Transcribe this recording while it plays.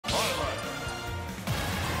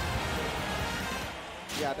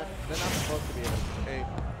Yeah, they're not supposed to be able to. Hey,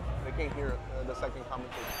 they can't hear the second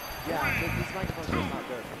commentator. Yeah, this microphone's just not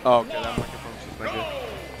good. Oh, okay, that microphone's just not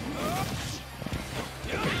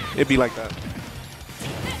good. It'd be like that.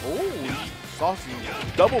 Oh, saucy.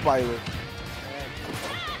 Double Byleth.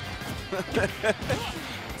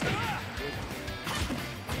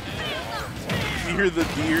 You hear the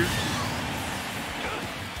deer?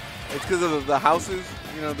 It's because of the houses,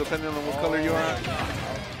 you know, depending on what color you are.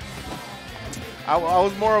 I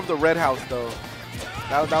was more of the red house, though.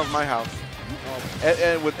 That was my house.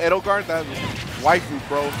 And with Edelgard, that was waifu,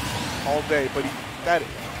 bro, all day. But that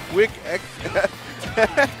quick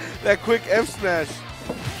that quick F smash.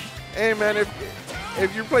 Hey, man,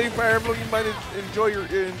 if you're playing Fire Emblem, you might enjoy your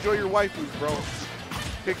waifus, bro.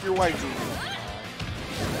 Pick your waifus.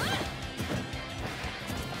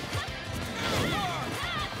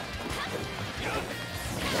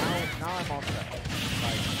 Now I'm all set.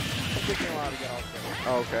 Like, it took me a while to get all set.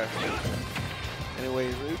 Oh, okay.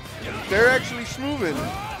 Anyways, they're actually smoothing.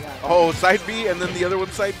 Yeah, oh, side B, and then the other one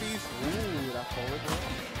side B's. Ooh, that forward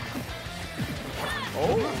roll.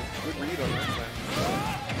 Oh, good read on that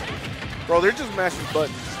side. Bro, they're just mashing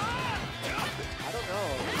buttons. I don't know.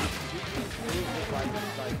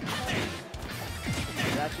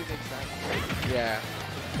 It actually makes sense. Yeah.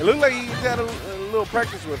 It looked like he had a little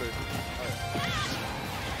practice with her.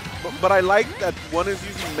 But I like that one is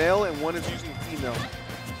using male and one is using female.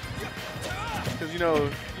 Because, you know,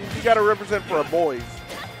 you got to represent for our boys.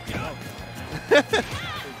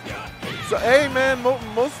 So, hey, man,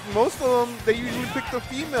 most of them, they usually pick the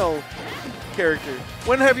female character.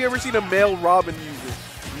 When have you ever seen a male Robin use it?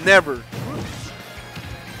 Never.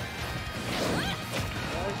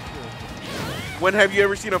 When have you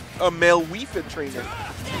ever seen a male Wii Fit trainer?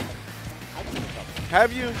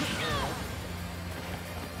 Have you?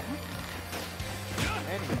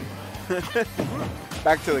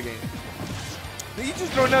 Back to the game. Did you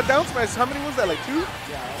just throw that down smash? How many was that? Like 2? Yeah,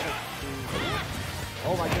 like 2.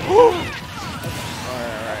 Oh my goodness.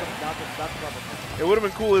 Alright. That's It would have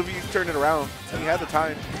been cool if you turned it around. He had the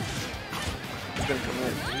time. He's gonna come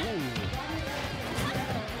in.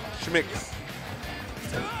 Schmicks.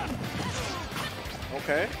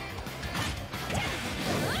 Okay.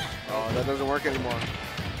 Oh, that doesn't work anymore.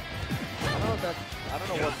 I don't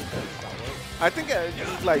know what to say about it. I think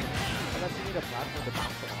it's like. Unless you need a platform to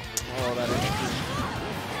bounce it off. Oh, that is true.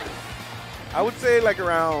 I would say like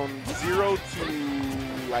around 0 to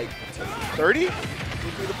like 30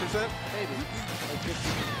 would be the percent. Maybe. Like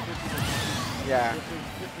 50. Yeah.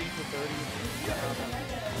 15 to 30.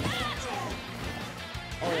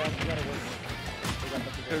 Oh yeah, you gotta work.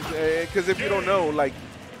 Because if you don't know, like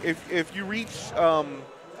if you reach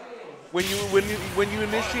when you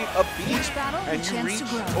initiate up B and you reach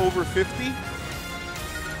over 50,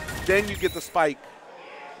 then you get the spike.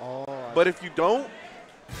 Oh. But if you don't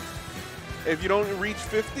reach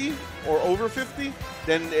 50 or over 50,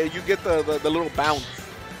 then you get the little bounce.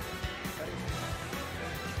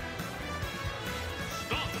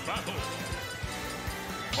 Start the battle.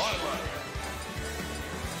 Byleth.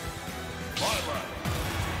 Byleth.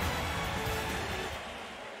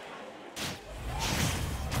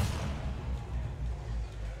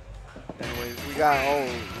 Anyways,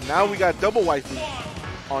 now we got double waifu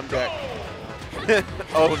on deck.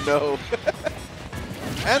 Oh no.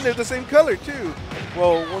 And they're the same color too.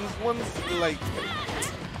 Well, one's like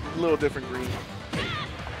a little different green.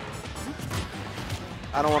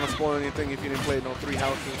 I don't want to spoil anything if you didn't play no 3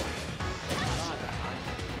 houses.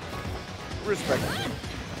 Respect.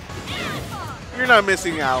 You're not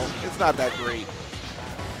missing out. It's not that great.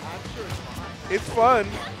 It's fun.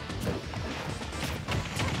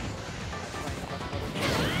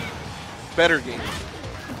 Better game.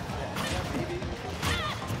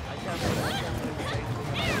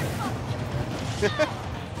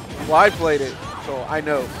 Well, I played it, so I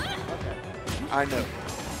know. I know.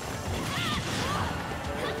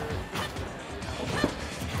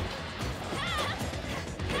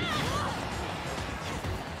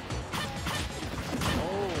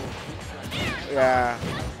 Yeah.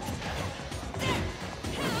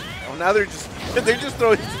 Oh, now they're just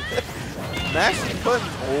throwing mashing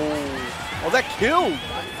buttons. Oh, that killed.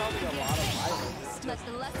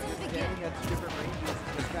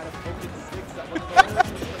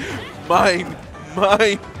 Mine.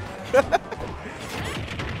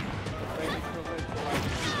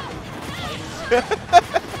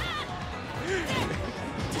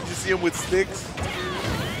 Did you see him with sticks?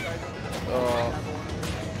 Oh.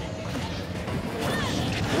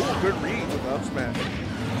 Ooh, good read with the up smash.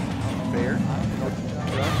 Fair.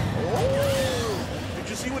 Oh. Did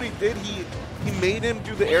you see what he did? He made him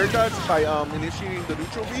do the air dodge by initiating the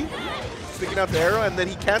neutral B, sticking out the arrow, and then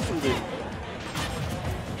he canceled it.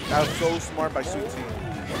 That was so smart by SweetT. Okay,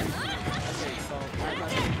 so if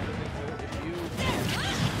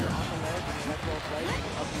you're on the ledge and you let go of ledge,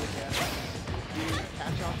 up you again, you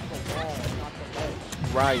catch onto the wall, not the ledge.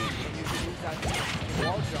 Right. And you can use that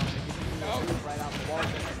wall jump and you can move right out the wall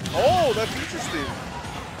jump. Oh, that's interesting.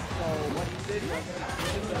 So what he did was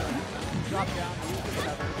he drop down, use the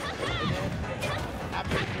feather, and then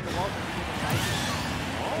after he did the wall jump, he did the side jump.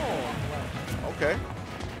 Oh, okay.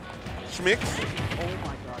 Schmicks. Oh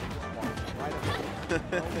my god, he just walked right up.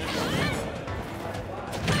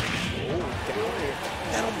 Oh, down there.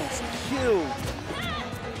 That almost killed.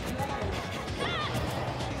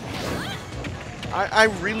 I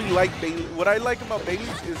really like Byleth. What I like about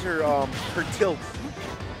Byleth is her tilt.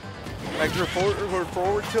 Like her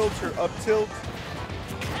forward tilt, her up tilt.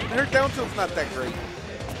 Her down tilt's not that great.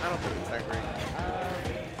 I don't think it's that great.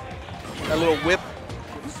 That little whip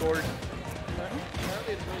with the sword.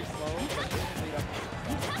 Apparently it's really slow, but it can lead up.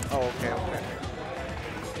 Oh, okay.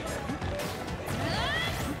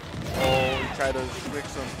 Oh, he tried to mix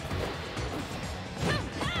him.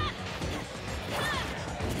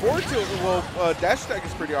 Forward tilt, well, dash attack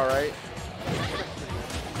is pretty alright.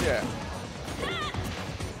 Yeah.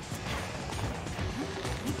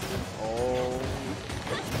 Oh.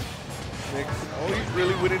 Mix. Oh, he's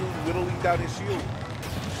really whittling down his shield.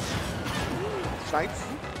 Snipes.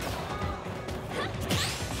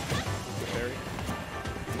 Parry.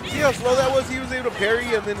 See how slow that was? He was able to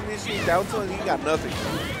parry and then initiate down tilt and he got nothing.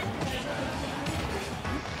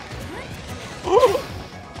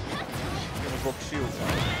 Broke shield.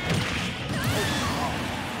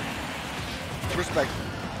 Respect.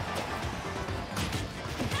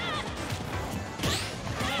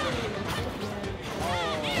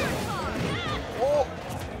 Oh.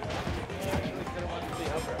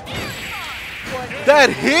 That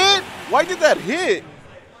hit? Why did that hit?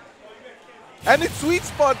 And it's sweet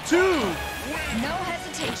spot too. No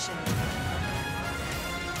hesitation.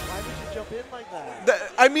 Why would you jump in like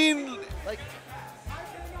that? I mean, Like,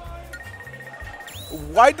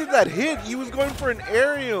 why did that hit? He was going for an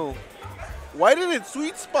aerial. Why did it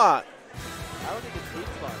sweet spot? I don't think it's sweet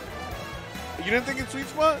spot. You didn't think it's sweet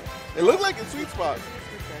spot? It looked like it's sweet spot.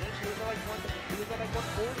 He was at like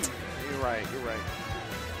 140. You're right. You're right.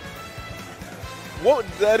 Well,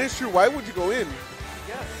 that is true. Why would you go in?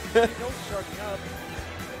 Yeah, he knows he's charging up.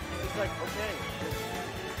 It's like, okay,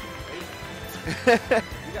 wait.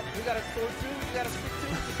 We got a sword too, we got a stick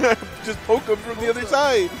too. Just poke him from the other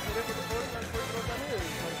side. Whatever the sword is,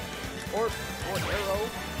 like, or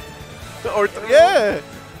arrow. Or yeah.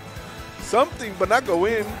 Something, but not go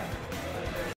in.